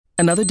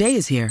Another day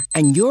is here,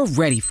 and you're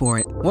ready for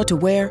it. What to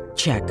wear?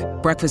 Check.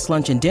 Breakfast,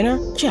 lunch, and dinner?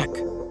 Check.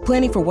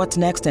 Planning for what's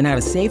next and how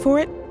to save for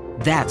it?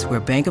 That's where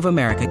Bank of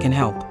America can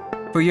help.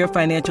 For your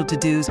financial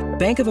to-dos,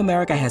 Bank of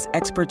America has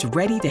experts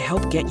ready to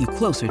help get you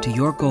closer to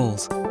your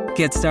goals.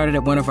 Get started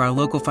at one of our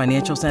local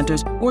financial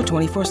centers or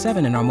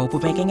 24/7 in our mobile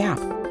banking app.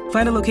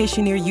 Find a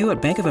location near you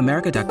at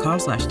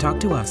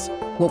bankofamerica.com/talktous.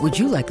 What would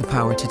you like the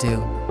power to do?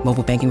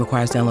 Mobile banking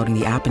requires downloading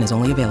the app and is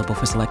only available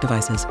for select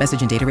devices.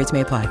 Message and data rates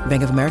may apply.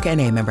 Bank of America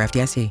N.A., member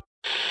FDIC.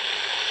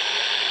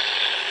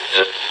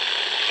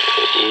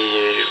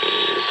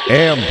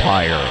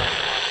 Empire.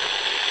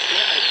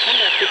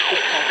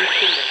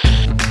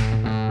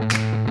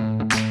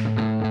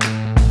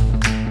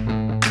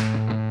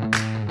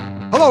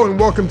 Hello and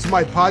welcome to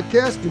my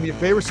podcast. Do me a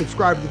favor,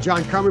 subscribe to the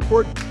John Keim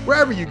Report.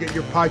 Wherever you get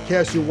your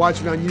podcast, you're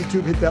watching on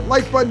YouTube, hit that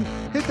like button,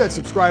 hit that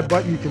subscribe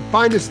button. You can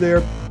find us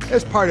there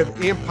as part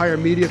of Empire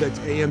Media. That's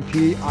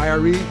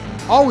AMPIRE.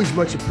 Always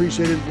much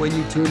appreciated when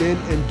you tune in.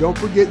 And don't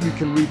forget, you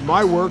can read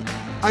my work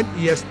on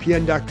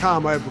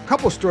ESPN.com. I have a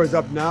couple stories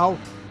up now.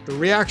 The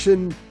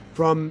reaction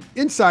from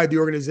inside the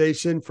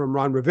organization, from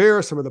Ron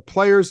Rivera, some of the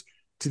players,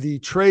 to the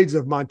trades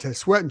of Montez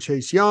Sweat and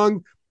Chase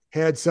Young.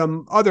 Had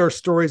some other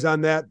stories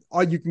on that.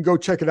 You can go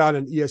check it out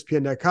on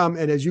ESPN.com.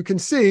 And as you can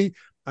see,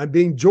 I'm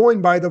being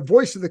joined by the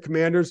voice of the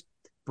Commanders,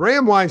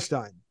 Bram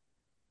Weinstein.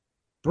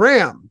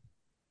 Bram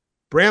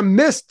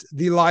missed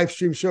the live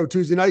stream show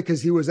Tuesday night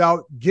because he was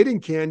out getting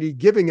candy,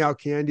 giving out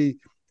candy.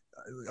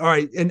 All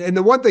right. And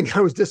the one thing I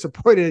was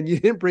disappointed in, you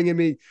didn't bring in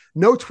me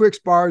no Twix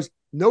bars,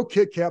 no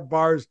Kit Kat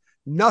bars,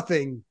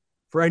 nothing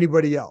for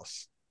anybody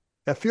else.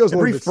 That feels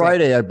every a little bit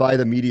Friday. sad. I buy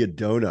the media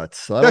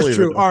donuts. That's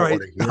true. All right.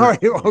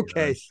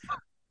 Okay.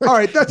 All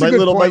right. That's a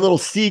good point. My little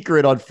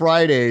secret on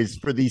Fridays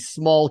for the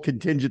small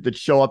contingent that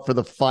show up for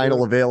the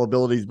final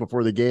availabilities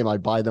before the game. I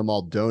buy them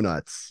all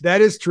donuts.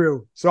 That is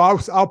true. So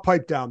I'll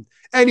pipe down.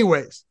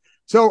 Anyways.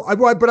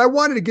 But I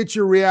wanted to get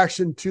your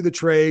reaction to the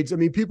trades. I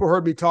mean, people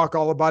heard me talk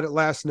all about it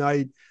last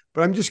night,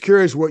 but I'm just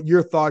curious what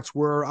your thoughts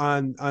were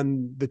on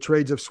the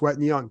trades of Sweat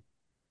and Young.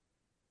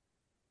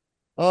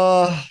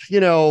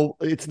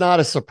 It's not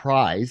a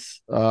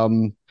surprise.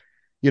 In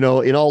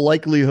all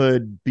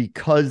likelihood,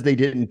 because they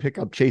didn't pick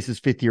up Chase's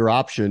fifth-year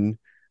option,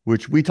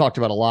 which we talked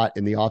about a lot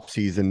in the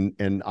offseason,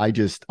 and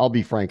I'll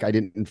be frank, I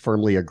didn't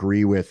firmly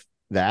agree with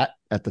that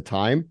at the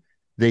time.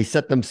 They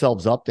set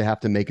themselves up to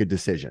have to make a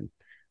decision.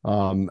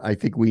 I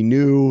think we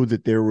knew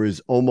that there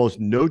was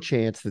almost no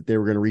chance that they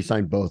were going to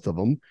re-sign both of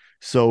them.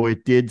 So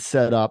it did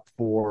set up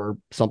for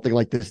something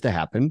like this to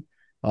happen.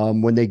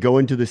 When they go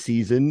into the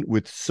season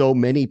with so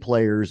many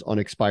players on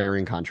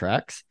expiring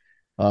contracts,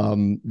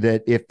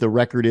 that if the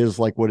record is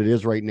like what it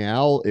is right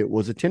now, it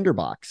was a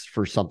tinderbox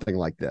for something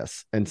like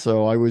this. And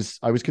so I was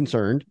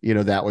concerned,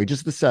 that way,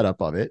 just the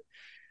setup of it.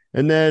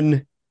 And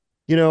then,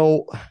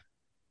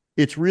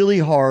 it's really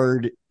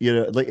hard,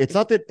 it's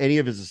not that any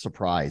of it is a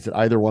surprise that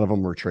either one of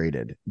them were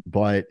traded,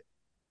 but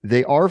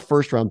they are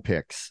first round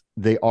picks.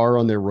 They are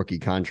on their rookie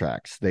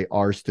contracts. They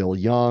are still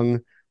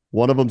young.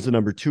 One of them's the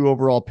number 2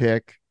 overall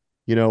pick.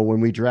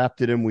 When we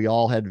drafted him, we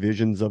all had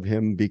visions of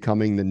him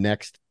becoming the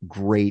next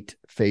great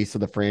face of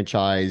the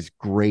franchise,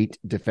 great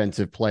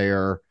defensive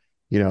player,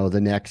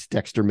 the next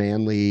Dexter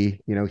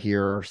Manley,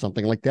 here or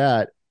something like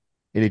that.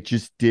 And it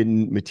just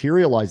didn't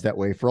materialize that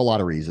way for a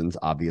lot of reasons,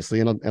 obviously.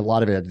 And a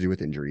lot of it had to do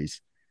with injuries.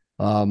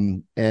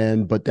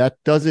 But that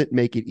doesn't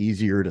make it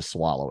easier to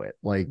swallow it.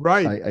 Like,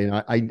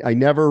 right. I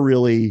never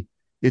really,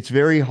 it's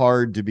very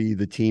hard to be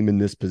the team in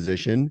this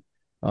position.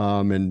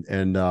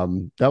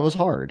 That was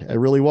hard. It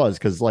really was.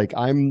 Cause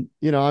I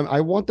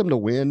want them to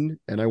win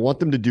and I want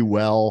them to do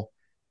well.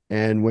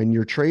 And when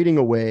you're trading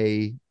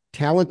away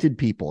talented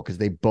people, cause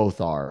they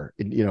both are,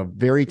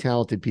 very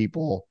talented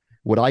people,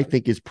 what I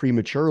think is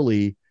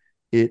prematurely,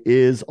 it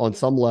is on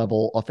some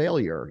level a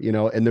failure,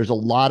 and there's a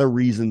lot of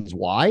reasons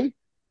why,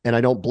 and I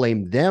don't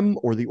blame them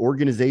or the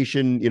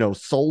organization,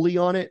 solely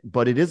on it,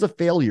 but it is a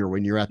failure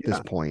when you're at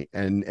this point.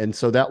 And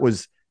so that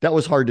was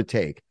hard to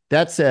take.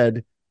 That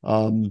said,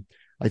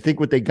 I think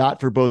what they got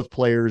for both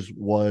players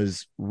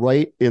was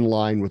right in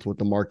line with what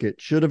the market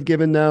should have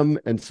given them.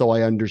 And so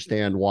I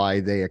understand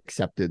why they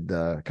accepted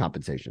the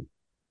compensation.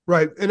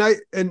 Right. And I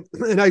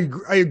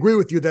agree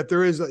with you that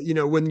there is,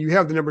 when you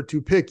have the number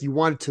 2 pick, you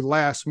want it to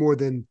last more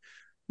than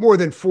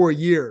 4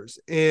 years.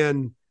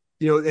 And,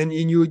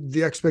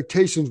 the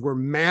expectations were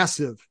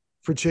massive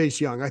for Chase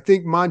Young. I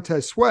think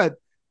Montez Sweat,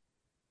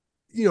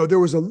 there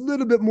was a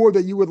little bit more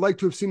that you would like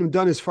to have seen him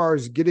done as far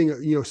as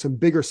getting, some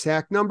bigger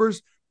sack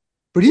numbers,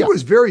 but he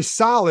was very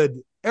solid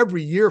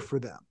every year for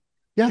them.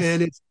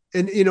 Yes.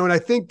 And I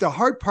think the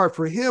hard part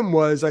for him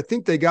was, I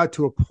think they got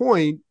to a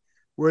point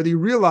where they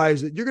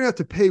realized that you're going to have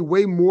to pay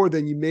way more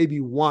than you maybe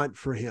want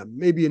for him,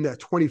 maybe in that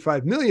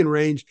 25 million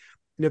range.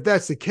 And if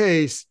that's the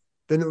case,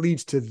 then it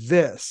leads to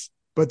this.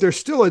 But there's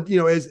still I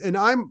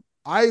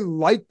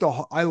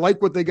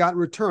like what they got in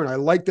return. I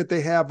like that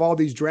they have all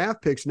these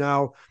draft picks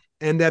now,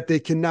 and that they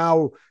can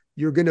now,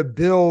 you're going to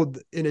build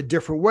in a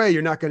different way.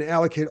 You're not going to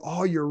allocate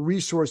all your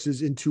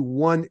resources into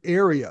one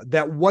area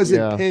that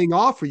wasn't paying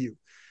off for you.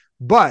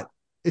 but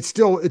it's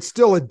still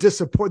a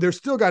disappointment. There's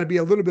still got to be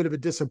a little bit of a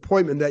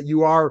disappointment that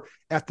you are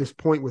at this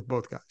point with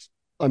both guys.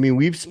 I mean,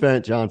 we've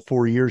spent, John,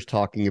 4 years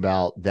talking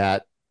about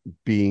that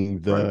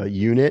being the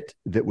unit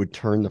that would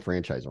turn the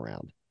franchise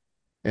around.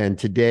 And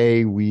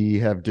today we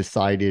have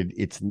decided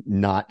it's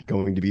not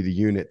going to be the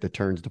unit that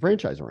turns the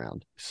franchise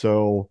around.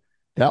 So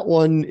that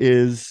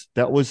was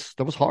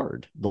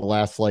hard. The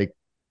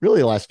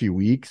last few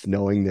weeks,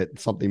 knowing that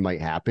something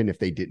might happen if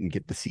they didn't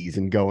get the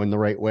season going the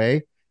right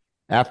way.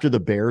 After the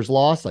Bears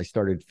loss, I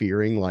started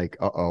fearing like,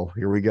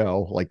 here we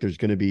go. Like there's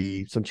going to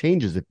be some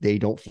changes if they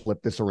don't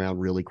flip this around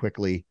really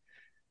quickly.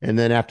 And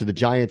then after the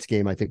Giants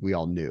game, I think we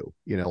all knew,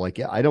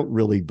 I don't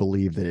really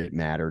believe that it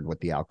mattered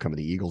what the outcome of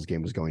the Eagles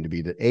game was going to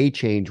be, that a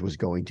change was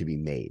going to be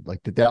made,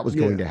 like that was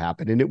going to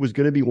happen. And it was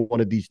going to be one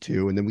of these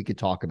two. And then we could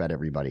talk about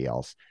everybody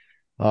else.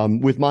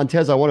 With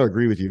Montez, I want to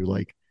agree with you.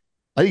 Like,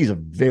 I think he's a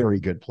very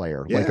good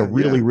player, like a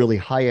really, really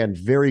high end,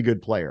 very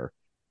good player.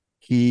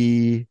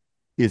 He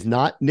is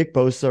not Nick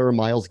Bosa or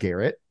Myles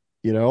Garrett,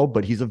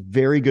 but he's a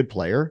very good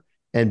player.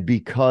 And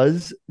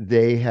because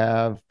they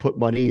have put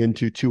money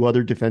into 2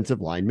 other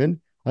defensive linemen,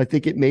 I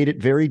think it made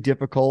it very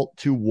difficult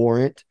to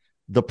warrant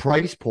the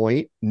price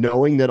point,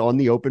 knowing that on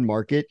the open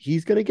market,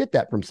 he's going to get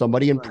that from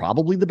somebody and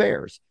probably the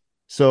Bears.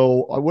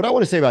 So what I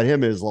want to say about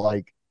him is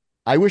like,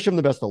 I wish him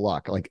the best of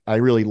luck. Like, I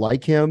really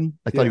like him.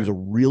 I thought he was a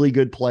really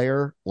good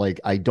player. Like,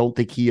 I don't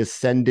think he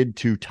ascended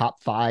to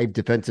top 5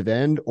 defensive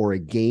end or a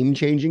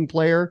game-changing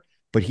player,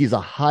 but he's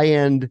a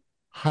high-end,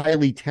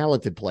 highly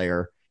talented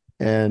player.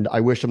 And I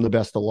wish them the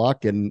best of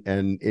luck. And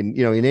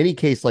in any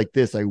case like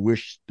this, I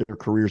wish their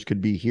careers could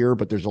be here,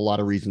 but there's a lot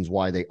of reasons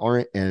why they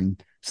aren't.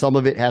 And some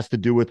of it has to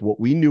do with what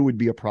we knew would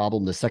be a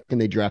problem the second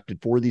they drafted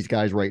 4 of these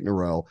guys right in a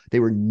row. They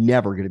were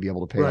never going to be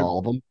able to pay all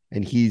of them.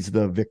 And he's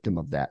the victim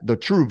of that, the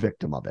true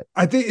victim of it.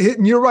 I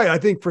think you're right. I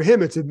think for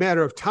him, it's a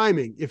matter of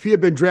timing. If he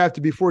had been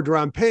drafted before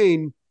Daron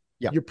Payne,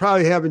 you're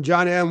probably having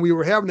John, and we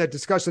were having that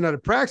discussion out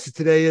of practice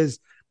today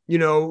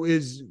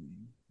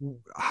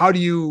how do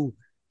you,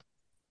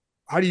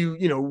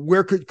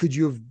 where could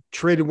you have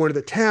traded one of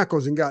the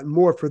tackles and gotten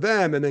more for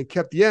them and then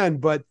kept the end?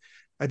 But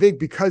I think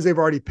because they've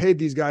already paid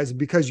these guys and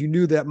because you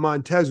knew that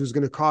Montez was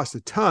going to cost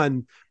a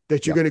ton,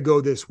 that you're going to go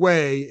this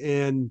way.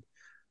 And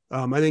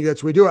I think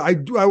that's what we do.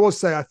 I will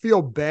say, I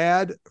feel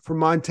bad for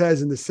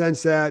Montez in the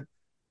sense that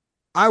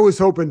I was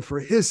hoping for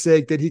his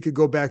sake that he could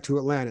go back to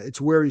Atlanta. It's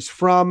where he's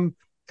from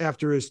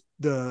after his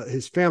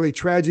family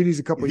tragedies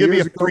a couple of years ago.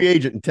 He's going to be a free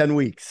agent in 10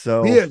 weeks.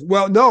 So he is.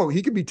 Well, no,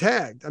 he could be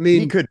tagged. I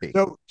mean, he could be.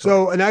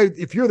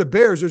 If you're the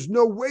Bears, there's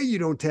no way you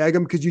don't tag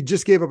him because you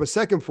just gave up a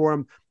second for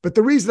him. But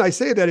the reason I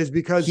say that is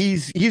because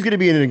he's going to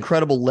be in an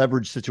incredible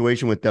leverage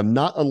situation with them,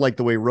 not unlike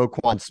the way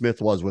Roquan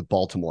Smith was with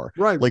Baltimore.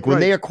 Right. Like when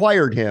they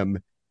acquired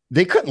him,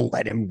 they couldn't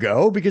let him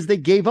go because they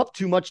gave up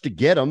too much to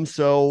get him.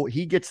 So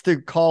he gets to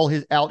call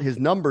out his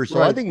numbers.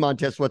 So I think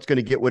Montez Sweat's going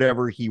to get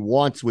whatever he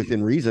wants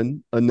within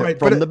reason from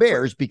the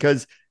Bears,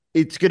 because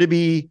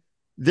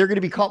they're going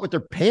to be caught with their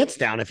pants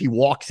down if he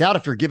walks out,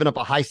 if you're giving up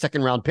a high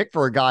 2nd round pick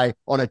for a guy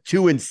on a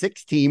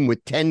 2-6 team with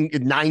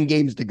 9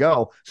 games to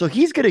go. So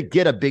he's going to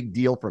get a big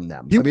deal from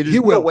them. There's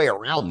no way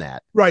around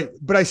that. Right.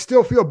 But I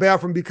still feel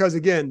bad for him because,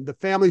 again, the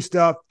family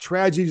stuff,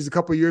 tragedies a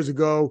couple of years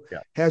ago,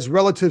 has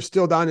relatives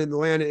still down in the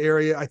Atlanta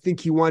area. I think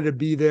he wanted to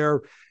be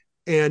there.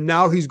 And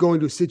now he's going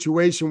to a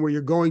situation where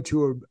you're going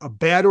to a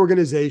bad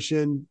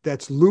organization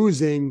that's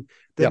losing,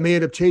 that may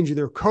end up changing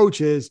their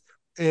coaches.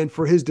 And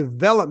for his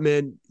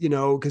development,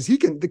 because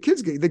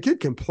the kid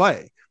can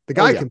play, the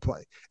guy can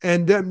play.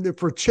 And then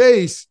for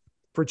Chase,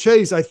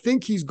 I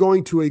think he's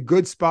going to a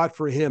good spot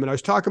for him. And I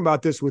was talking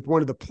about this with one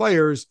of the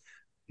players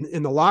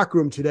in the locker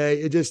room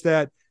today. It's just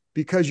that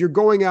because you're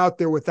going out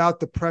there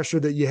without the pressure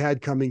that you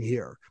had coming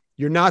here.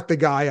 You're not the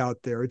guy out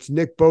there. It's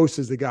Nick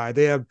Bosa's the guy.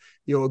 They have,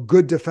 a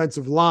good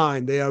defensive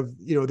line. They have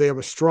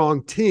a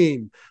strong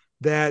team.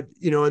 That,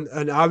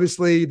 and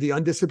obviously the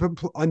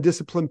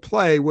undisciplined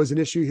play was an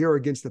issue here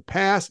against the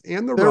pass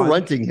and the run. They're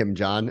renting him,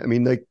 John. I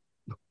mean,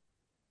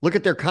 look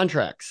at their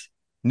contracts.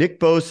 Nick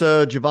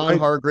Bosa, Javon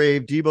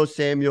Hargrave, Deebo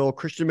Samuel,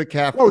 Christian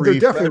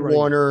McCaffrey, Fred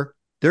Warner.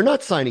 They're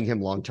not signing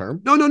him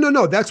long-term.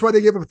 No. That's why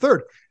they gave him a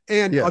 3rd.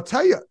 And I'll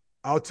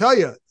tell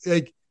you,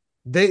 like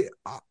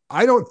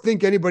I don't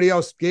think anybody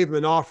else gave him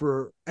an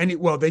offer.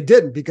 They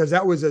didn't, because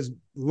that was as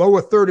low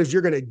a 3rd as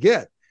you're going to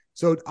get.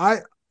 So I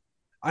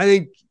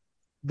think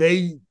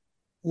they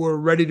were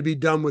ready to be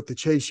done with the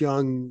Chase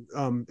Young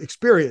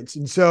experience.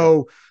 And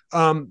so,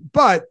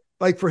 but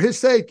like for his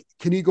sake,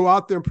 can he go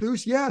out there and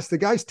produce? Yes, the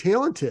guy's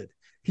talented.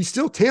 He's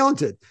still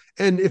talented.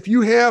 And if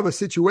you have a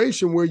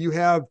situation where you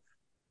have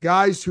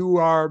guys who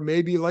are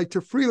maybe like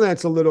to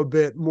freelance a little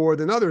bit more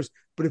than others,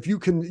 but if you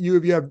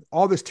have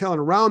all this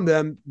talent around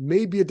them,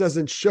 maybe it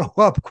doesn't show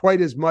up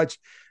quite as much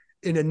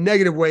in a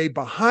negative way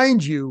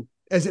behind you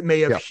as it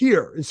may have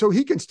here. And so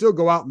he can still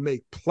go out and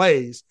make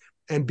plays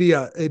and be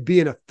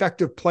an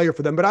effective player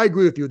for them. But I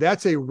agree with you.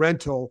 That's a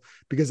rental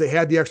because they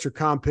had the extra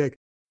comp pick.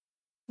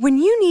 When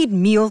you need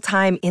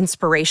mealtime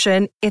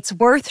inspiration, it's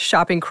worth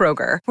shopping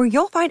Kroger, where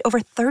you'll find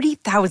over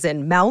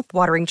 30,000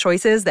 mouth-watering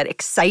choices that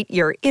excite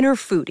your inner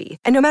foodie.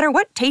 And no matter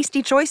what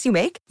tasty choice you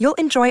make, you'll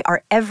enjoy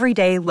our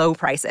everyday low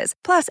prices,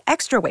 plus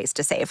extra ways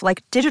to save,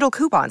 like digital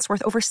coupons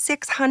worth over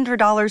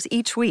 $600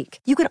 each week.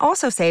 You can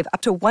also save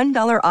up to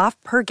 $1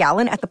 off per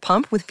gallon at the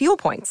pump with fuel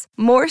points.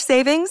 More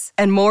savings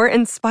and more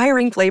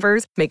inspiring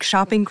flavors make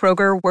shopping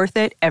Kroger worth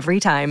it every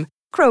time.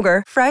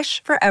 Kroger,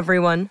 fresh for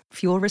everyone.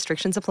 Fuel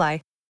restrictions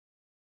apply.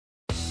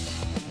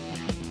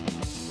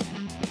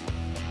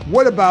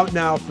 What about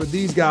now for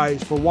these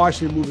guys, for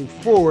Washington moving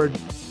forward?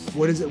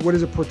 What does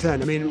it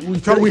portend? I mean,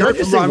 we heard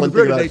from Ron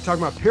McGregor today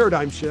talking about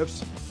paradigm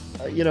shifts.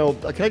 Can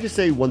I just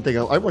say one thing?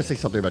 I want to say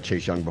something about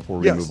Chase Young before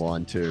we move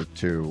on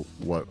to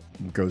what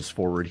goes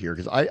forward here,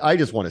 because I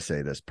just want to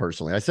say this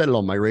personally. I said it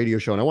on my radio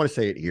show, and I want to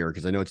say it here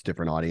because I know it's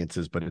different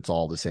audiences, but it's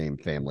all the same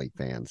family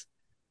fans.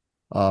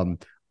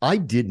 I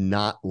did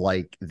not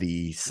like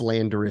the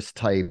slanderous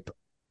type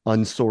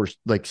unsourced,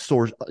 like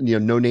source,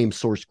 no name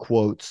source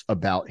quotes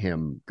about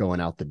him going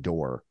out the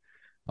door.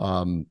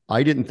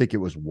 I didn't think it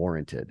was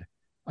warranted.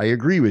 I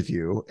agree with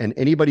you. And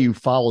anybody who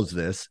follows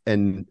this,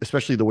 and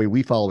especially the way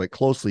we follow it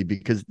closely,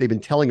 because they've been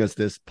telling us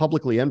this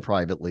publicly and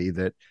privately,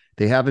 that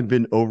they haven't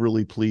been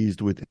overly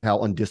pleased with how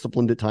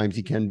undisciplined at times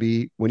he can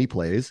be when he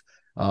plays.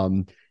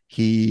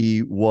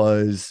 He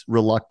was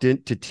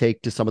reluctant to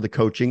take to some of the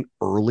coaching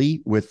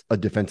early with a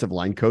defensive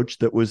line coach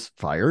that was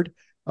fired.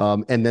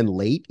 And then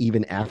late,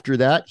 even after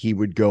that, he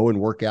would go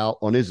and work out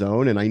on his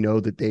own. And I know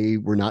that they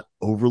were not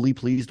overly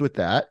pleased with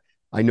that.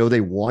 I know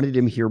they wanted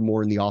him here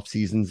more in the off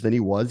seasons than he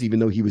was, even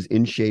though he was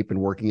in shape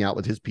and working out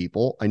with his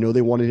people. I know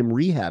they wanted him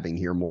rehabbing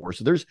here more.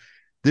 So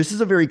this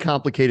is a very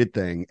complicated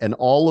thing. And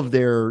all of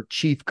their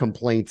chief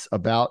complaints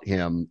about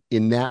him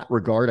in that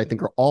regard, I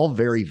think, are all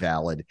very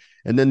valid.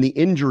 And then the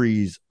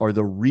injuries are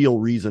the real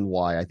reason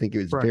why I think it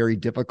was very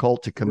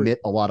difficult to commit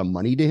a lot of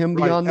money to him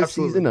beyond this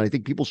season. And I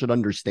think people should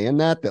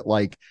understand that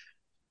like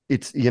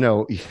it's,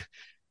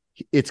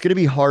 it's going to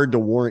be hard to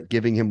warrant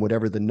giving him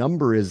whatever the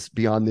number is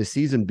beyond this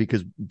season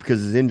because of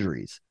his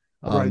injuries.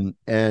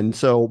 And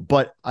so,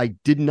 but I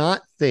did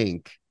not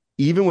think,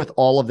 even with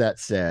all of that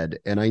said,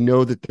 and I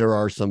know that there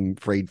are some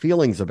frayed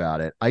feelings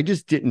about it, I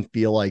just didn't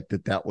feel like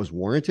that was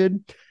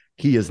warranted.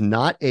 He is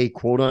not a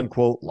quote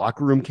unquote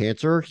locker room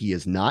cancer. He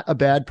is not a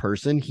bad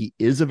person. He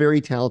is a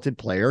very talented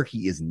player.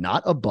 He is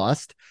not a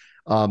bust.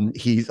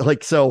 He's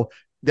like, so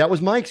that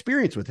was my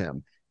experience with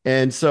him.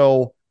 And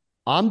so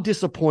I'm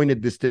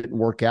disappointed this didn't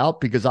work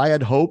out, because I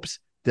had hopes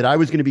that I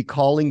was going to be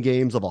calling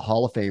games of a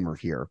Hall of Famer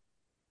here,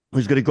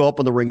 who's going to go up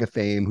on the Ring of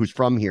Fame, who's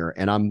from here.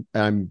 And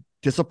I'm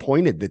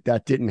disappointed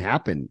that didn't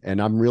happen.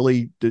 And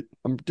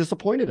I'm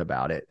disappointed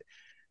about it.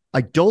 I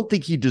don't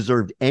think he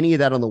deserved any of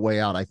that on the way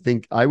out. I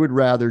think I would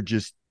rather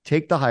just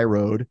take the high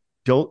road.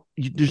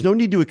 There's no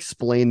need to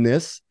explain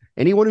this.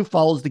 Anyone who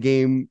follows the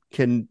game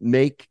can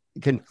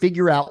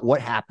figure out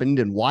what happened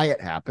and why it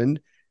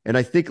happened. And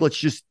I think let's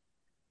just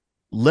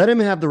let him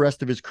have the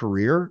rest of his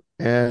career.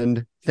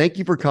 And thank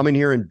you for coming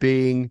here and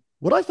being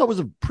what I thought was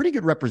a pretty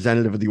good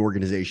representative of the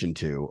organization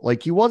too.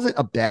 Like, he wasn't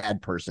a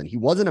bad person. He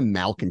wasn't a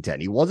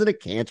malcontent. He wasn't a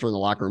cancer in the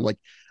locker room. Like,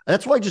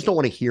 that's why I just don't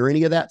want to hear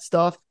any of that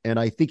stuff. And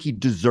I think he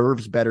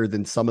deserves better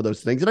than some of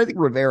those things. And I think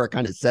Rivera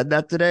kind of said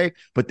that today,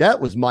 but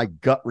that was my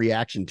gut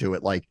reaction to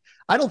it. Like,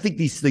 I don't think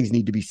these things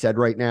need to be said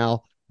right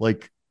now.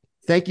 Like,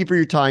 thank you for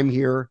your time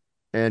here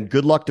and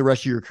good luck the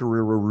rest of your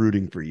career. We're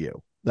rooting for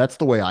you. That's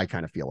the way I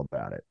kind of feel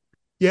about it.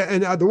 Yeah.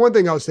 And the one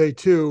thing I'll say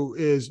too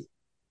is,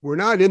 we're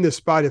not in this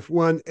spot if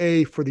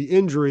for the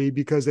injury,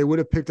 because they would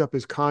have picked up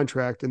his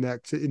contract in the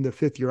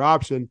 5th-year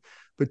option.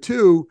 But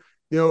 2,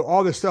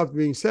 all this stuff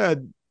being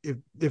said,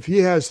 if he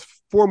has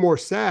 4 more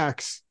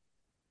sacks,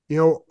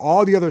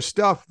 all the other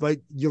stuff,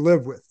 like, you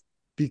live with,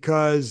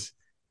 because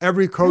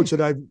every coach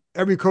that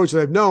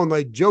I've known,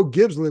 like Joe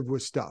Gibbs, lived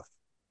with stuff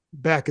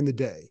back in the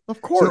day.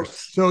 Of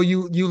course. So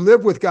you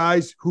live with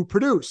guys who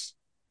produce.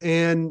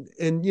 And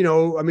I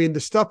mean, the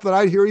stuff that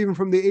I hear even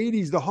from the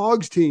 80s, the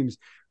Hogs teams,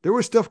 there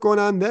was stuff going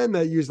on then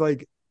that you was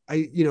like,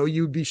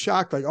 you'd be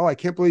shocked, like, oh, I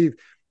can't believe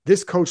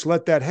this coach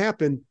let that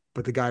happen,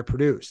 but the guy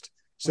produced.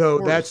 So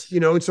that's,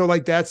 and so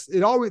like, this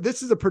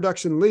is a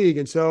production league.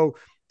 And so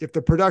if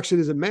the production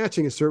isn't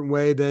matching a certain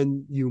way,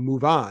 then you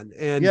move on.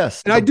 And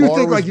yes, and I do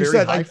think, like you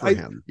said,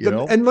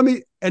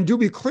 and do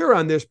be clear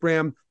on this,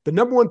 Bram, the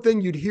number one thing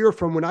you'd hear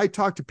from when I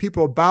talk to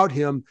people about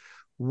him,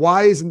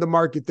 why isn't the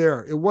market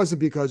there? It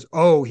wasn't because,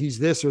 oh, he's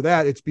this or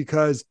that. It's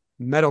because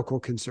medical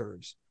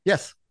concerns.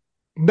 Yes.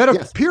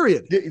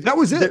 Period. That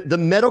was it. The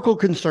medical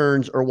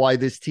concerns are why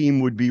this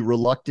team would be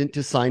reluctant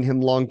to sign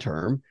him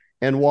long-term,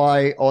 and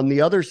why on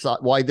the other side,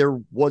 why there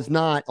was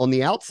not on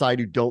the outside,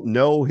 who don't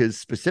know his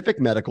specific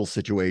medical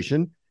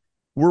situation,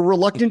 were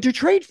reluctant to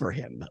trade for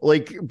him,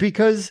 like,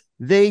 because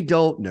they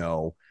don't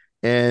know.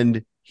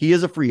 And he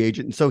is a free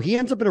agent. And so he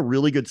ends up in a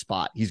really good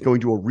spot. He's going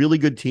to a really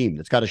good team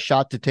that's got a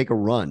shot to take a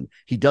run.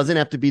 He doesn't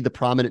have to be the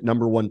prominent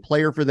number 1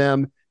 player for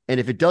them. And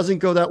if it doesn't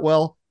go that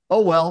well, oh,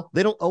 well,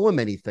 they don't owe him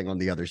anything on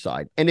the other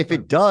side. And if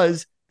it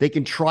does, They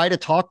can try to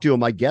talk to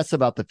him, I guess,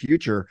 about the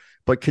future.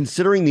 But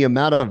considering the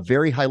amount of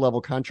very high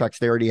level contracts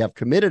they already have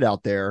committed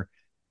out there,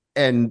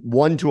 and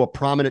one to a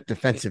prominent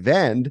defensive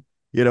end,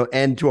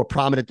 and to a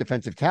prominent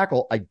defensive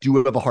tackle, I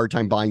do have a hard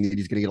time buying that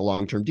he's going to get a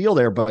long-term deal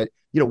there. But,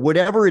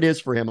 whatever it is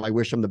for him, I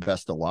wish him the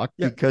best of luck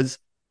because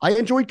I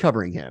enjoyed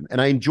covering him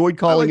and I enjoyed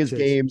calling his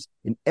games.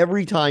 And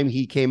every time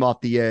he came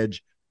off the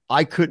edge,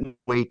 I couldn't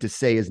wait to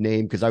say his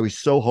name because I was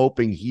so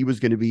hoping he was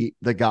going to be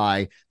the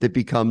guy that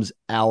becomes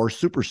our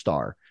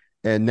superstar.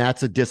 And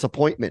that's a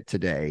disappointment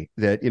today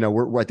that,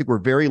 I think we're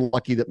very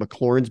lucky that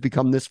McLaurin's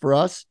become this for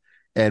us.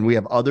 And we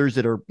have others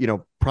that are,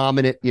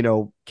 prominent,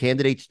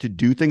 candidates to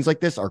do things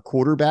like this. Our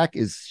quarterback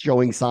is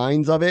showing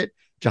signs of it.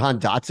 Jahan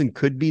Dotson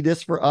could be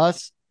this for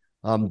us.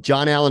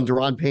 John Allen,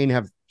 Daron Payne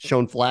have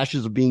shown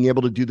flashes of being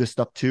able to do this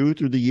stuff too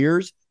through the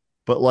years.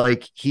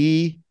 But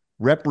he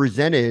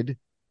represented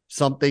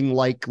something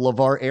like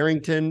LeVar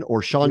Arrington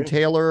or Sean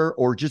Taylor,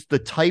 or just the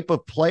type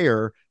of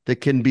player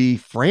that can be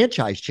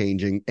franchise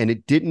changing. And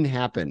it didn't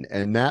happen.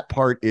 And that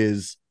part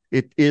is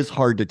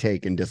hard to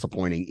take and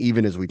disappointing,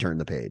 even as we turn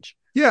the page.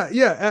 Yeah,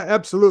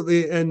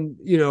 absolutely. And,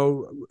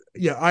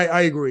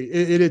 I agree.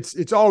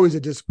 It's always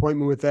a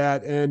disappointment with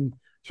that. And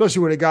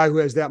especially when a guy who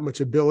has that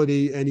much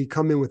ability and he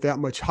come in with that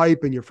much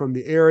hype and you're from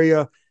the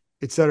area,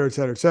 et cetera, et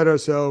cetera, et cetera.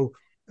 So,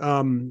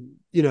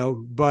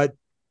 but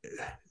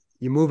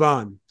you move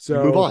on. So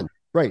you move on.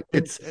 Right.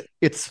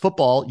 It's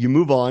football. You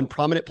move on.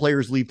 Prominent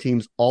players leave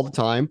teams all the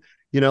time.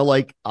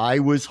 I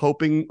was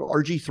hoping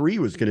RG3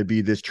 was going to be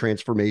this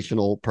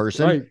transformational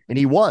person, and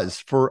he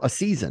was for a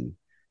season.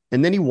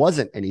 And then he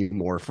wasn't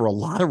anymore for a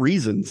lot of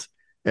reasons.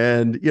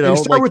 And, it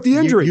started with the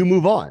injury. You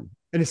move on.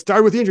 And it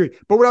started with the injury.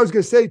 But what I was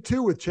going to say,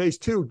 too, with Chase,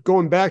 too,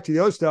 going back to the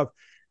other stuff,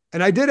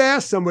 and I did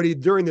ask somebody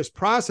during this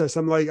process,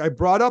 I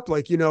brought up,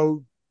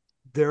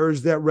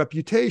 there's that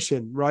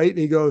reputation, right?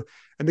 And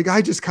the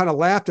guy just kind of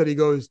laughed at it. He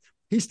goes,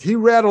 he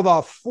rattled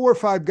off 4 or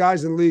 5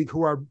 guys in the league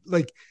who are,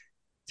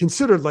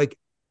 considered,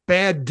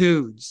 bad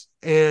dudes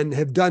and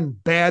have done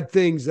bad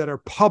things that are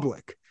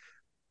public.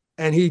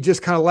 And he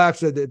just kind of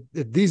laughed at that.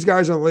 If these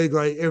guys are in the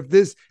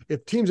league,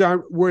 if teams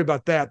aren't worried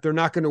about that, they're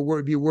not going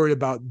to be worried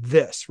about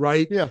this.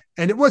 Right. Yeah.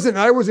 And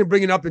I wasn't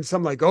bringing up in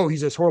some oh,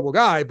 he's this horrible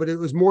guy, but it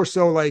was more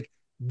so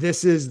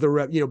this is the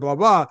rep, blah,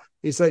 blah.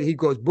 He said, he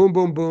goes, boom,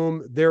 boom,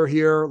 boom. They're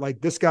here.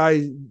 This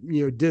guy,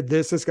 did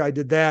this guy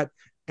did that,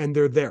 and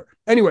they're there.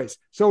 Anyways.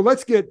 So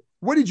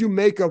what did you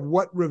make of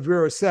what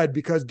Rivera said?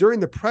 Because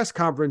during the press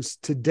conference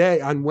today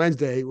on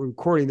Wednesday, we're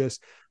recording this,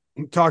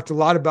 he talked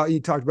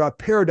about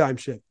paradigm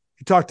shift.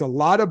 He talked a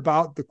lot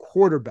about the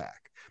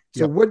quarterback.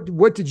 So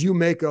what did you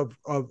make of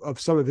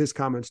some of his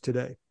comments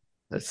today?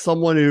 As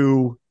someone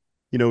who,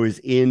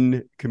 is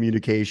in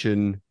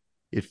communication,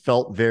 it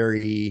felt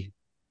very,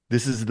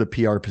 this is the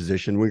PR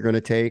position we're going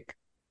to take.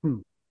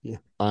 Yeah.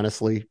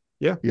 Honestly.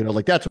 Yeah.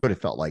 That's what it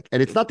felt like.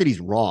 And it's not that he's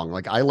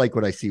wrong. I like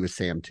what I see with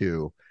Sam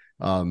too.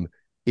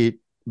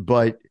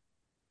 But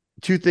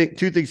two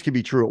things can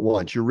be true at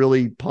once. You're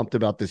really pumped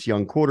about this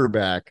young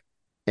quarterback,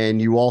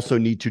 and you also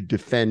need to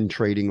defend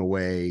trading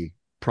away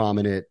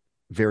prominent,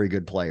 very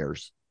good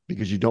players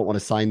because you don't want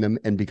to sign them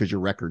and because your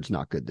record's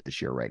not good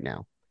this year right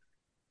now.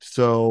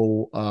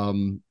 So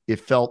it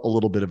felt a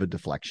little bit of a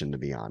deflection, to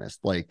be honest.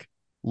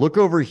 Look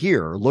over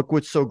here. Look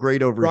what's so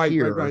great over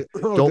here. Right.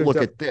 Oh, don't look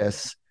at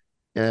this.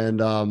 And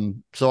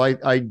so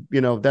I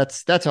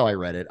that's how I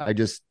read it.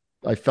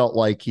 I felt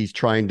like he's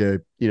trying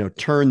to,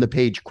 turn the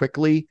page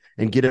quickly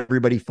and get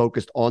everybody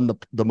focused on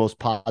the most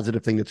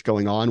positive thing that's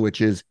going on,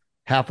 which is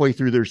halfway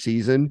through their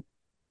season,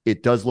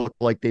 it does look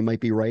like they might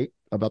be right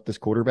about this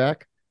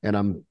quarterback.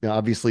 And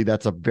obviously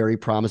that's a very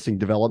promising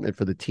development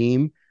for the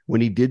team. When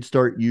he did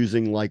start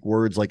using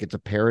words like it's a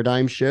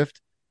paradigm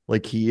shift,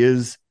 he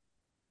is,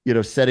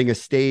 setting a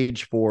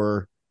stage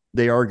for,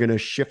 they are going to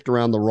shift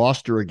around the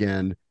roster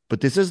again,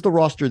 but this is the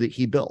roster that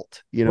he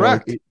built,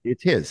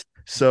 it's his.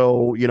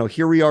 So,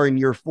 here we are in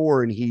year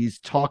 4 and he's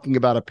talking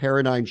about a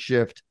paradigm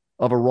shift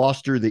of a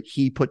roster that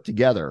he put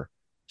together.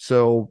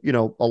 So,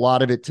 a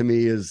lot of it to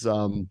me is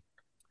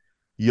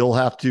you'll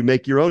have to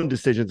make your own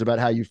decisions about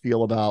how you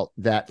feel about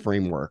that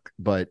framework.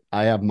 But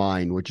I have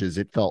mine, which is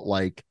it felt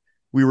like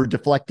we were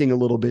deflecting a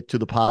little bit to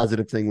the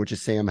positive thing, which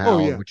is Sam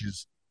Howell, which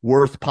is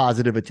worth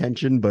positive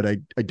attention. But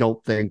I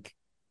don't think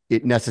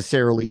it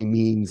necessarily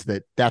means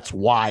that that's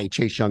why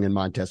Chase Young and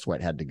Montez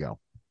Sweat had to go.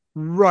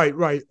 Right.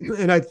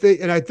 And I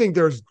think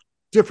there's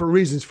different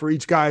reasons for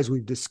each guy, as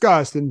we've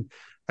discussed. And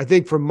I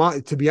think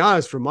to be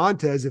honest, for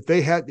Montez, if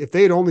they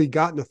had only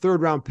gotten a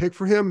 3rd round pick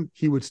for him,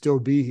 he would still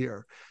be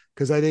here.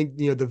 Because I think,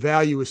 the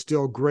value is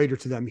still greater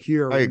to them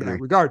here in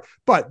that regard.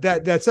 But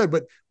that said,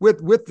 but with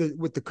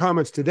the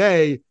comments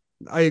today,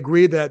 I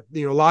agree that,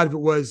 a lot of it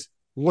was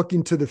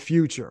looking to the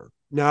future.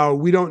 Now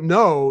we don't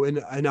know.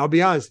 And I'll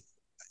be honest,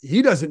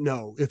 he doesn't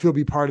know if he'll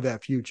be part of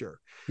that future.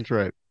 That's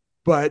right.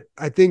 But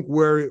I think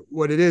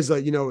what it is,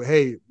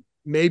 hey,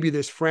 maybe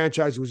this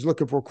franchise was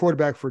looking for a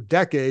quarterback for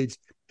decades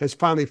has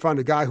finally found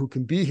a guy who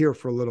can be here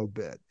for a little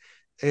bit.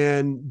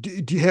 And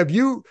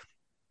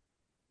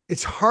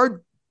it's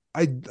hard.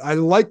 I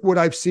like what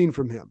I've seen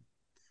from him.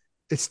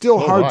 it's still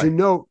hard to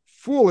know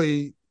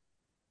fully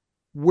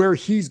where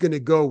he's going to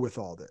go with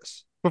all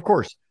this. Of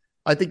course.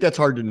 I think that's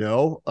hard to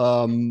know.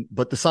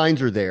 But the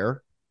signs are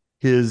there.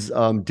 His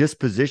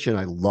disposition,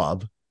 I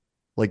love.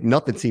 Like,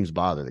 nothing seems to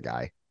bother the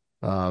guy.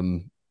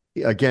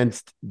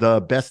 Against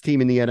the best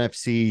team in the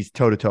NFC,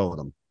 toe-to-toe with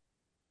them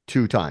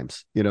 2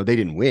 times. They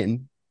didn't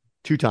win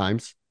 2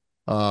 times.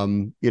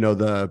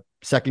 The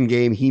second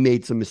game, he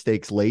made some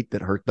mistakes late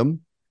that hurt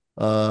them.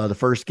 The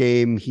first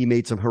game, he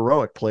made some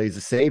heroic plays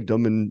that saved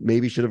them and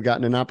maybe should have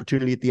gotten an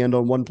opportunity at the end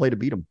on one play to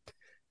beat them.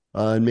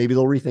 And maybe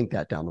they'll rethink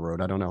that down the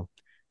road. I don't know.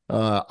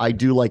 I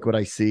do like what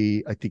I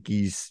see. I think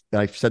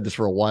I've said this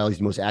for a while, he's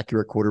the most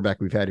accurate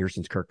quarterback we've had here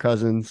since Kirk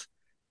Cousins.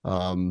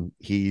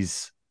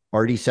 He's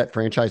already set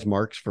franchise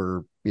marks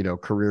for,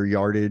 career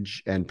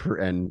yardage and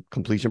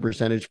completion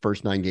percentage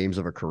first 9 games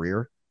of a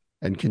career,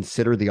 and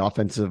consider the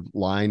offensive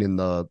line and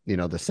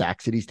the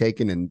sacks that he's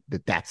taken, and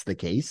that's the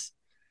case.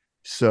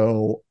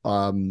 So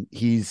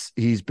he's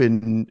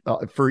been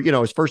for,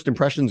 his first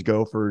impressions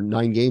go for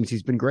 9 games.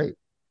 He's been great.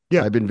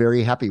 Yeah, I've been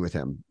very happy with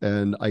him.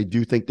 And I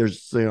do think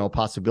there's, a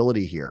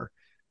possibility here.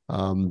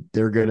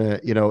 They're going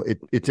to,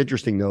 it's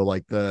interesting though,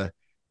 like the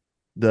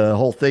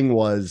whole thing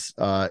was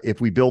if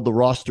we build the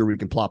roster, we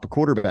can plop a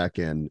quarterback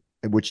in,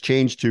 which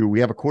changed to, we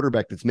have a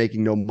quarterback that's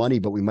making no money,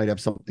 but we might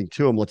have something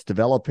to him. Let's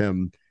develop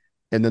him.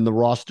 And then the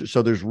roster.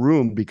 So there's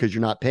room because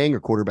you're not paying a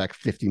quarterback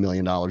 $50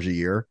 million a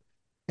year.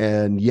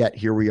 And yet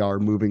here we are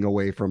moving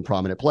away from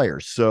prominent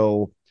players.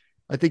 So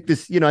I think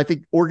this, I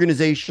think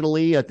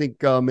organizationally,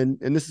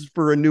 and this is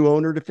for a new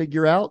owner to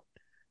figure out,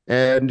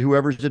 and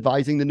whoever's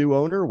advising the new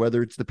owner,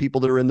 whether it's the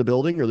people that are in the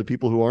building or the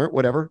people who aren't,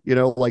 whatever,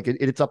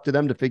 it's up to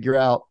them to figure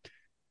out,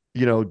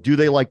 do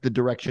they like the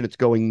direction it's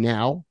going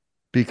now?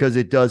 Because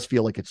it does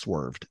feel like it's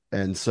swerved.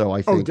 And so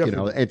I think,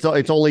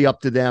 it's only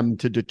up to them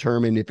to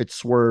determine if it's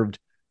swerved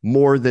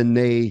more than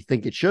they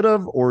think it should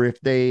have, or if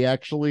they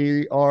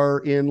actually are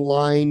in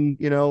line,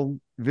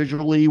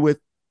 visually with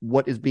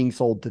what is being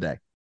sold today.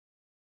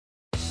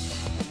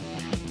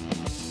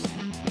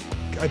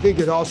 I think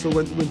it also,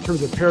 in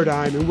terms of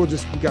paradigm, and we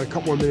got a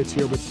couple more minutes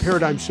here, but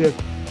paradigm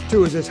shift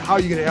too is how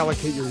you're going to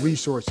allocate your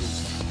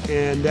resources.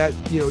 And that,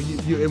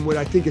 and what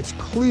I think it's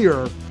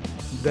clear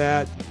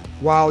that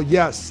while,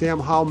 yes, Sam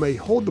Howell may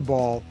hold the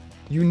ball,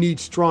 you need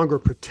stronger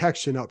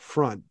protection up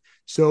front.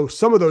 So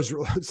some of those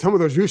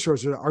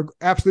resources are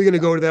absolutely going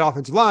to go to that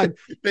offensive line.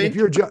 And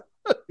here's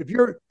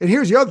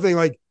the other thing,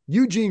 like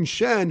Eugene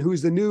Shen,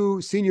 who's the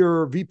new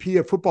senior VP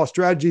of football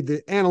strategy,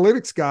 the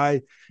analytics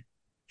guy,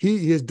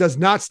 he does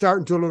not start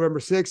until November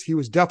 6th. He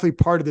was definitely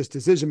part of this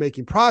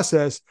decision-making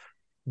process,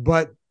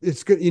 but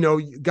it's good.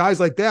 Guys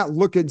like that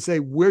look and say,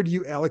 where do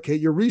you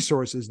allocate your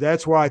resources?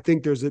 That's why I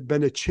think there's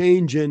been a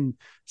change in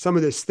some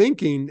of this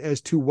thinking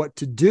as to what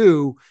to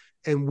do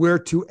and where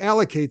to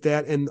allocate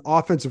that. And the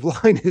offensive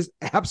line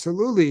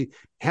absolutely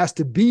has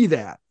to be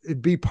that.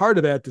 It'd be part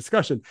of that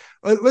discussion.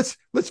 Let's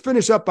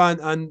finish up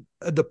on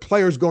the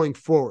players going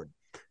forward,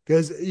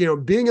 because,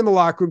 being in the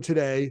locker room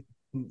today,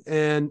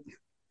 and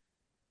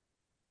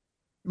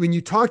when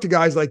you talk to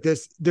guys like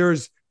this,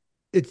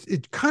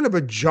 it's kind of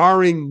a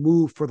jarring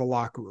move for the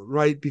locker room,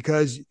 right?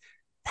 Because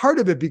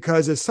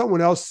as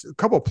someone else, a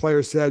couple of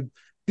players said,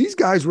 these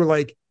guys were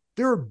like,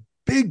 they're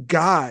big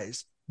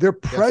guys. Their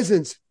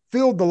presence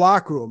filled the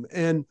locker room.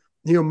 And,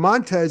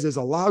 Montez is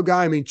a loud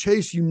guy. I mean,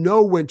 Chase,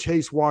 when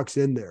Chase walks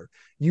in there,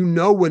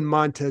 when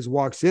Montez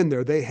walks in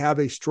there, they have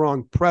a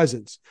strong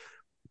presence.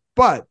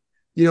 But,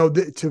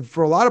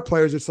 for a lot of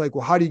players, it's like,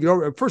 well, how do you get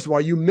over? First of all,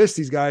 you miss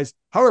these guys.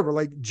 However,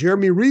 like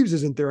Jeremy Reeves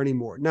isn't there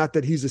anymore. Not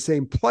that he's the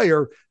same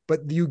player,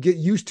 but you get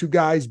used to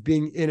guys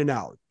being in and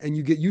out, and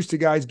you get used to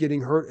guys getting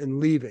hurt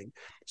and leaving.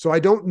 So I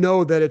don't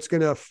know that it's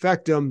going to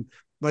affect them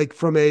like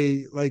from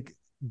a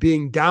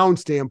being down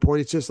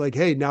standpoint. It's just like,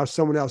 hey, now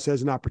someone else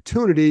has an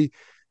opportunity.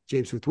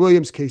 James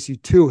Smith-Williams, Casey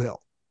Toohill.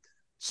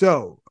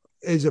 So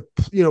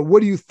what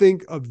do you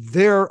think of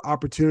their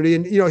opportunity?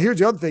 And, here's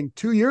the other thing.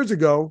 2 years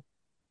ago,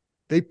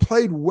 they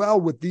played well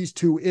with these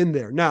two in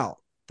there. Now,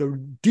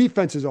 the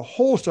defense as a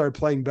whole started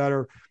playing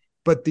better,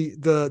 but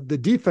the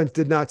defense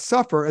did not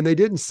suffer, and they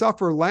didn't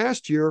suffer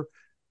last year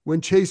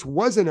when Chase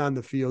wasn't on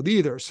the field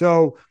either.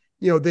 So,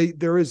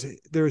 there is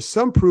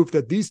some proof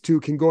that these two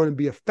can go in and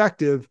be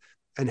effective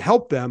and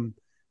help them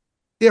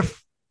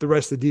if the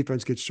rest of the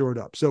defense gets shored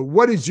up. So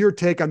what is your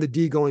take on the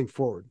D going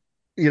forward?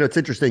 It's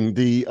interesting.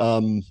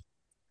 It's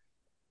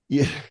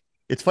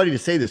funny to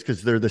say this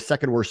because they're the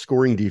second worst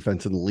scoring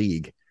defense in the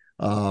league.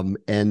 And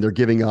they're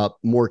giving up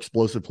more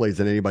explosive plays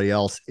than anybody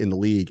else in the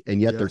league.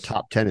 And yet they're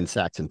top 10 in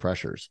sacks and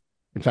pressures.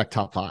 In fact,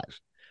 top 5.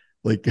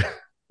 Like,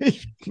 you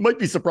might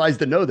be surprised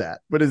to know that,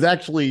 but it's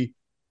actually,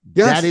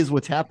 that is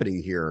what's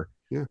happening here.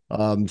 Yeah.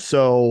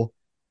 So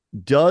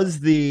does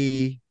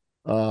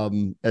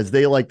as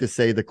they like to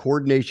say, the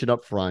coordination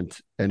up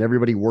front and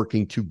everybody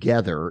working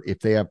together, if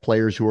they have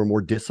players who are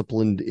more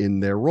disciplined in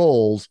their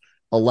roles,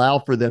 allow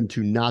for them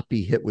to not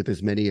be hit with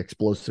as many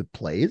explosive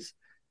plays?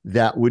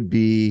 That would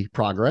be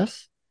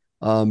progress.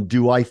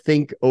 Do I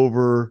think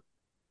over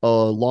a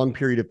long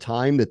period of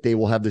time that they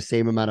will have the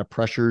same amount of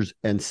pressures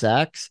and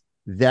sacks?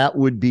 that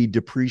would be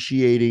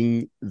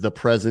depreciating the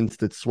presence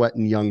that Sweat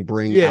and Young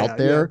bring out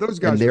there. Those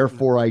guys, and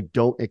therefore I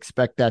don't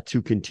expect that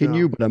to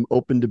continue, but I'm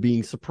open to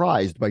being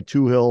surprised by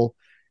Tuhill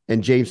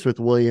and James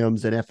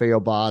Smith-Williams and F.A.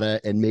 Obata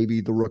and maybe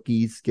the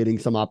rookies getting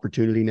some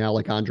opportunity now,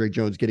 like Andre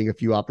Jones getting a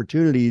few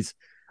opportunities.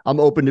 I'm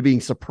open to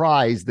being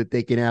surprised that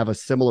they can have a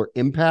similar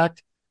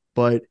impact,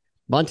 but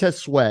Montez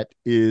Sweat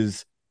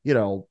is,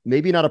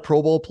 maybe not a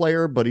Pro Bowl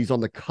player, but he's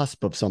on the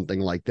cusp of something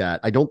like that.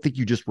 I don't think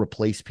you just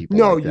replace people.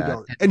 No, like you that.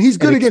 don't. And he's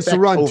good against the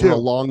run over too. a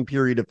long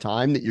period of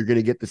time that you're going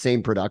to get the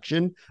same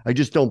production. I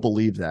just don't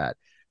believe that.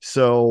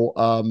 So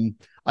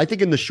I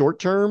think in the short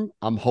term,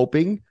 I'm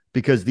hoping,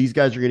 because these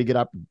guys are going to get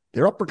up.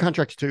 They're up for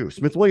contracts too.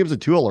 Smith-Williams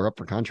and Tuhill are up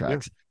for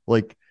contracts.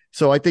 Yeah.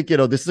 So I think,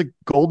 this is a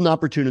golden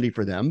opportunity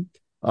for them.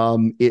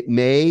 It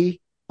may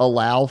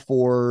allow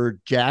for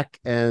Jack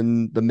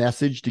and the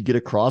message to get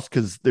across,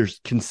 because there's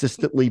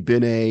consistently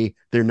been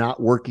they're not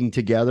working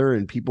together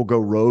and people go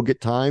rogue at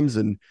times.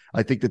 And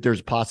I think that there's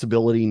a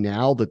possibility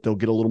now that they'll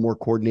get a little more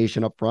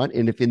coordination up front.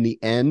 And if in the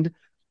end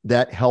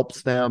that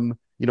helps them,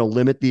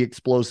 limit the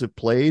explosive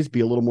plays, be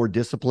a little more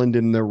disciplined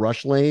in their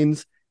rush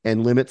lanes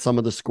and limit some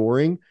of the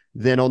scoring,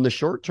 then on the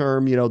short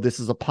term,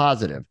 this is a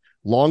positive.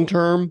 Long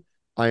term,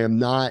 I am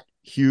not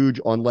huge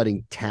on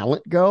letting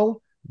talent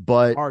go,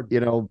 but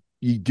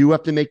you do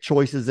have to make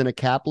choices in a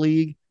cap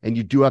league, and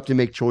you do have to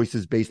make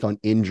choices based on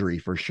injury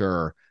for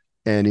sure.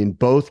 And in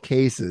both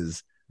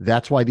cases,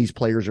 that's why these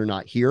players are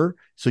not here.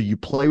 So you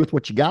play with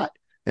what you got.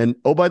 And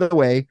oh, by the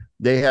way,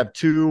 they have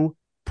 2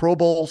 Pro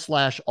Bowl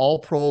 / all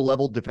pro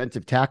level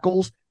defensive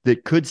tackles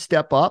that could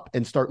step up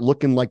and start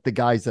looking like the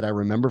guys that I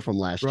remember from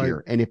last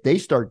year. And if they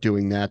start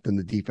doing that, then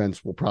the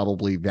defense will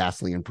probably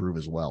vastly improve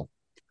as well.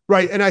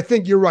 Right. And I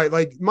think you're right.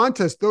 Like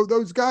Montez,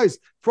 those guys,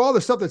 for all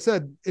the stuff that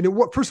said, and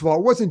first of all,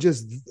 it wasn't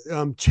just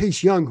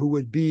Chase Young who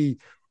would be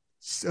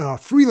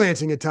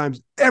freelancing at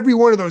times. Every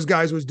one of those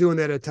guys was doing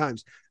that at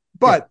times.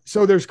 But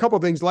so there's a couple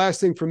of things.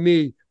 Last thing for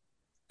me,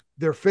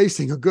 they're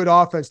facing a good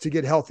offense to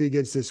get healthy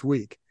against this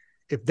week.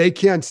 If they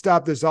can't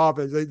stop this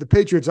offense, the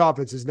Patriots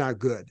offense is not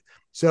good.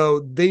 So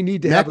they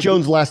need to Mac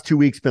Jones last 2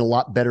 weeks been a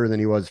lot better than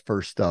he was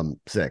first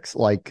 6.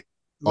 Like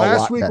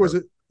last week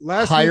better.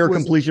 Last higher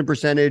completion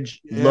percentage,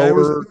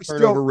 lower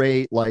turnover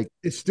rate. Like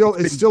it's still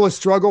a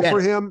struggle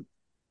for him.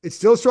 It's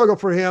still a struggle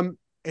for him.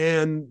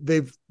 And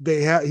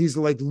he's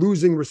like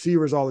losing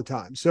receivers all the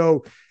time.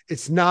 So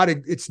it's not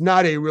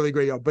a really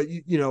great, but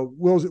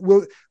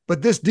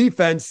but this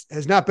defense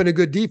has not been a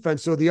good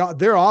defense. So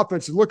their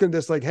offense is looking at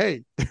this like,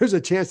 hey, there's a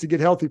chance to get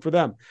healthy for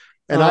them.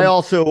 And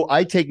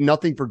I take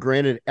nothing for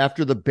granted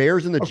after the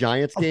Bears and the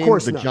Giants game.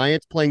 The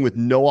Giants playing with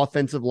no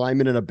offensive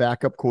lineman and a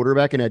backup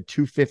quarterback and had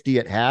 250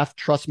 at half.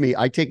 Trust me,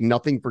 I take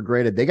nothing for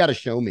granted. They got to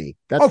show me.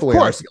 That's the way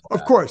I feel.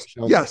 Of course.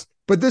 Yes.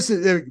 But this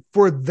is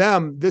for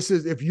them. This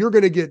is, if you're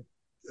going to get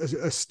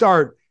a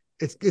start,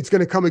 it's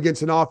going to come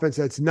against an offense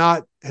has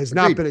not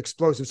been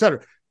explosive, et cetera.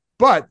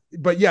 But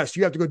yes,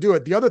 you have to go do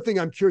it. The other thing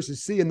I'm curious to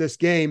see in this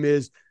game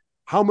is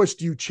how much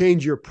do you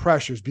change your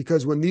pressures?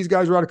 Because when these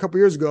guys were out a couple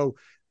years ago,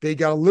 they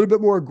got a little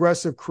bit more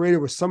aggressive, creative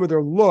with some of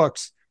their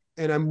looks.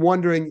 And I'm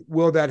wondering,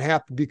 will that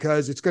happen?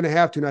 Because it's going to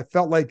have to. And I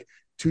felt like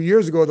 2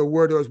 years ago, the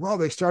word was, well,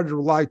 they started to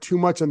rely too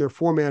much on their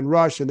 4-man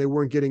rush and they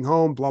weren't getting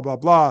home, blah, blah,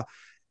 blah.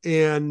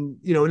 And,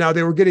 now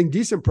they were getting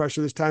decent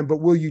pressure this time, but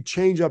will you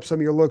change up some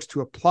of your looks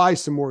to apply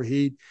some more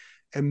heat?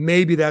 And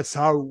maybe that's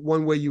how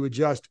one way you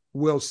adjust.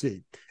 We'll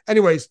see.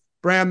 Anyways,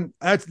 Bram,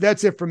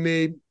 that's it for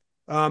me.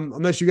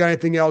 Unless you got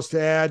anything else to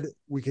add,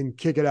 we can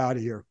kick it out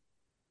of here.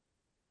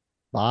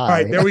 Bye. All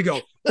right, there we go.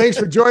 Thanks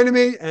for joining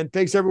me, and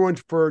thanks everyone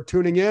for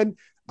tuning in.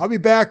 I'll be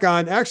back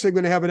I'm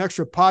going to have an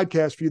extra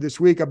podcast for you this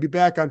week. I'll be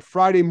back on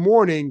Friday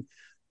morning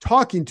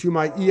talking to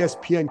my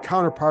ESPN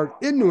counterpart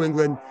in New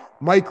England,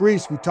 Mike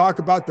Reese. We talk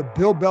about the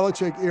Bill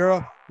Belichick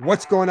era,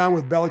 what's going on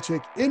with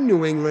Belichick in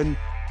New England,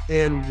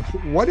 and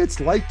what it's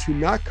like to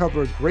not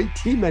cover a great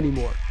team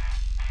anymore.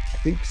 I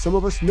think some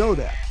of us know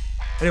that.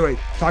 Anyway,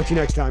 talk to you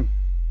next time.